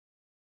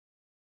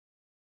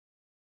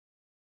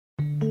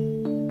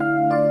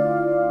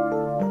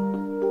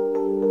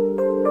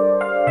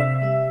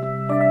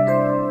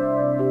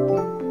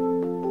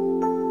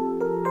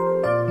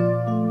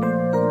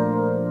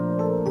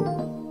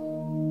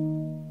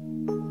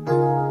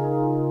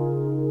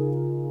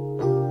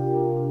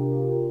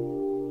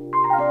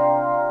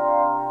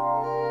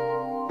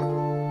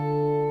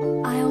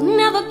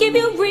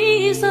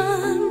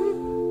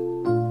reason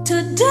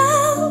to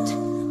doubt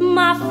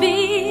my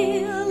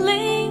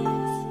feelings.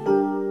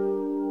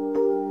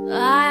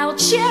 I'll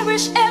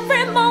cherish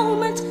every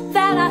moment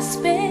that I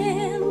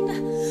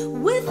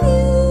spend with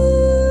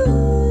you.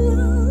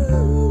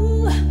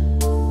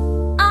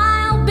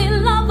 I'll be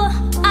lover,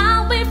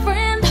 I'll be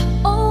friend,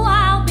 oh,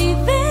 I'll be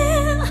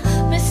there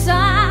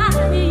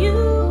beside you,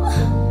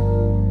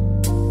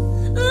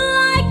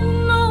 like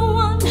no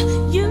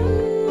one you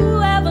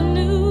ever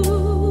knew.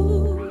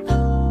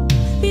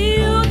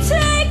 You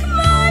take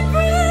my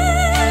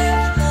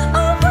breath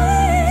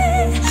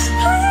away.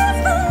 Please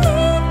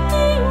believe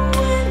me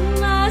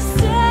when I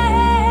say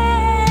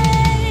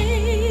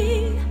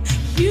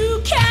you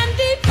can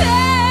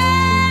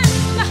depend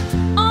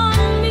on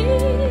me.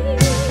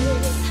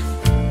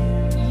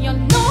 You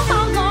know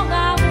how long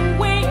I've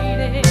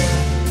waited.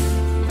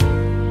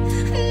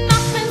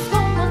 Nothing's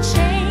gonna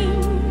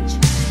change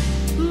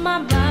my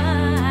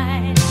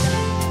mind.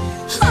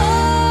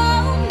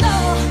 Oh no,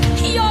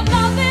 your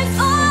love is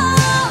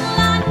all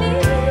I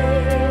need.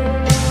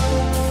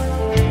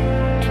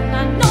 And I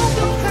know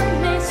you've heard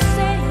me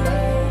say it,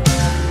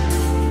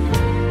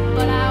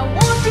 but I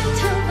want you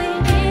till the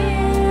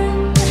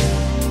end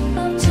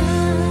of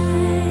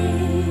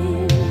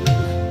time.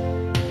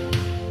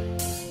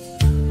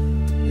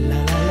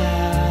 La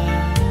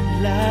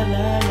la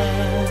la la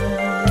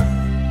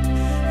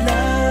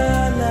la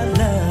la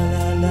la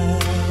la la.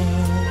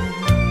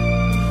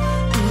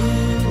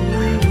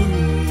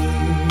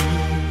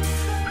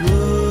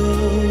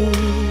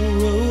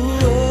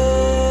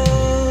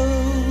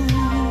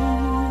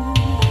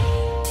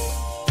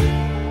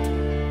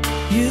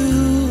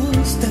 You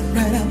step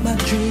right out my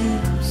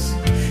dreams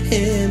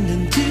and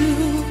into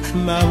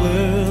my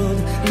world,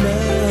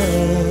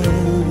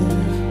 love.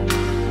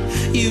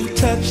 You've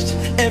touched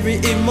every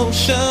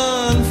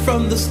emotion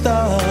from the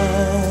start.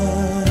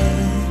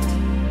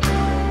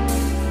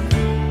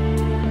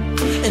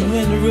 And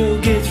when the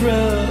road gets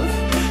rough,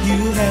 you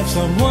have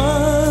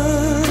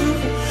someone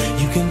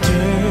you can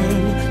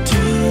turn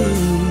to.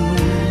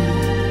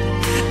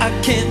 I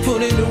can't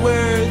put into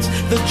words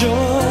the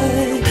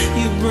joy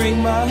you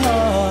bring my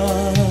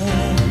heart.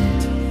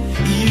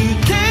 You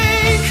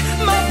take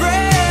my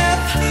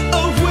breath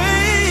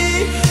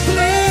away.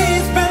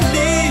 Please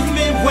believe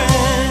me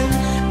when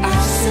I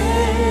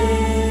say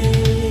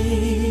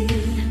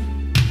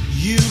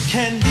you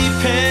can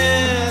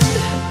depend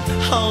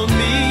on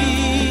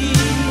me.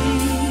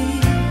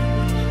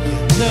 You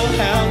know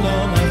how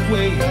long I've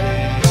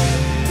waited.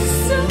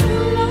 So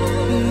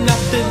long.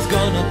 Nothing's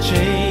gonna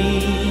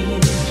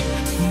change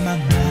my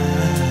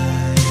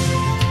mind.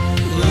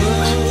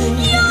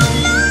 Your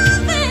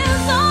love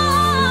is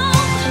all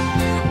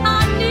I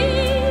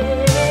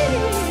need.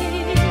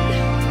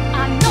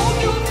 I know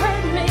you've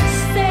heard me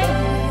say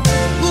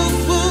it,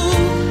 Ooh,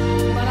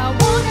 ooh. but I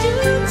want you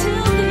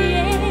till the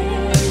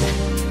end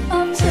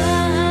of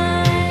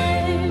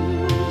time.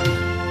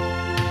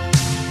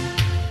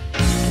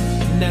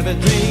 Never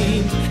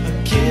dreamed a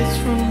kiss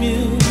from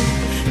you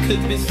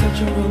could be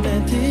such a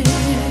romantic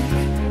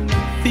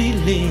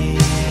feeling.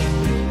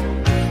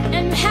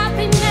 And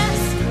happiness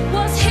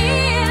was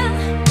here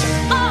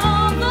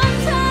all the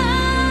time.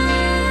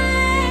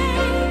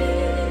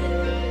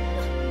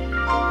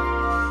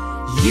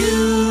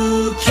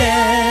 You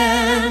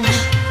can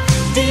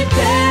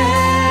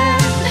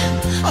depend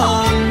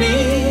on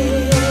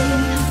me.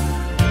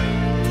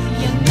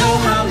 You know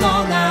how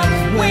long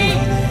I've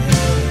waited.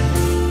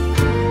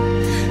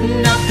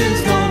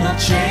 Nothing's gonna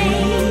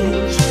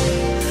change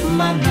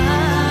my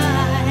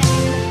mind.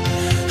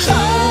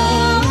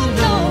 Oh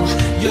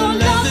no, Your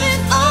love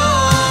is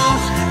all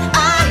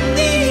I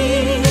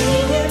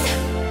need.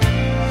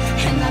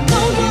 and I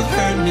know you've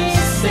heard me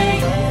say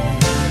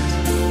it,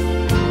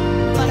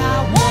 but I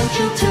want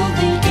you till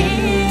the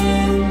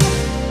end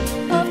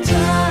of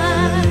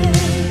time.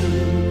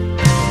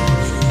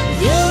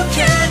 You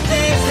can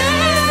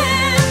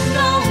depend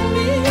on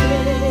me.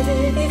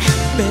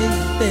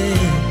 Baby,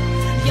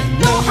 You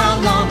know how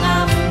long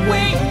I've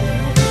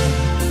waited.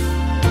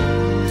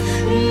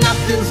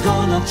 Nothing's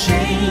gonna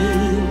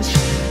change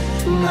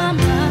my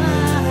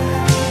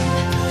mind.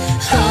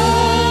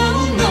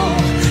 Oh no,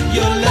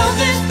 your love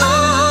is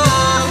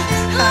all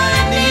I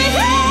need.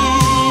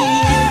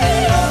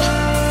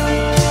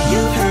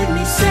 you've heard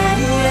me say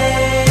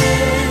it.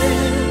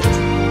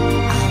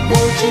 I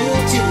want you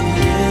till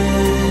the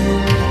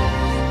end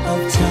of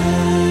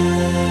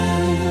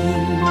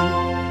time.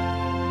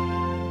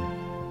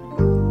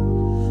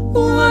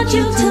 Want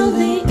you till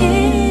the